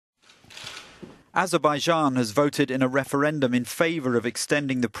Azerbaijan has voted in a referendum in favour of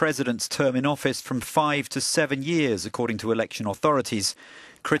extending the president's term in office from 5 to 7 years, according to election authorities.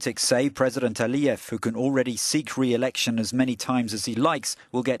 Critics say President Aliyev, who can already seek re-election as many times as he likes,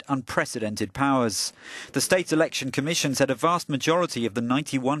 will get unprecedented powers. The State Election Commission said a vast majority of the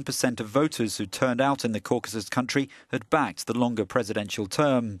 91% of voters who turned out in the Caucasus country had backed the longer presidential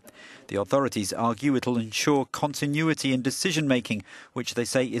term. The authorities argue it will ensure continuity in decision-making, which they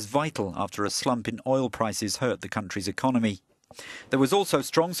say is vital after a slump in oil prices hurt the country's economy. There was also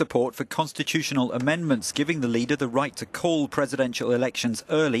strong support for constitutional amendments giving the leader the right to call presidential elections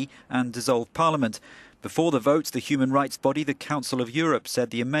early and dissolve parliament. Before the vote, the human rights body, the Council of Europe, said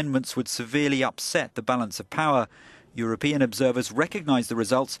the amendments would severely upset the balance of power. European observers recognised the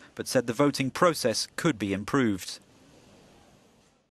results but said the voting process could be improved.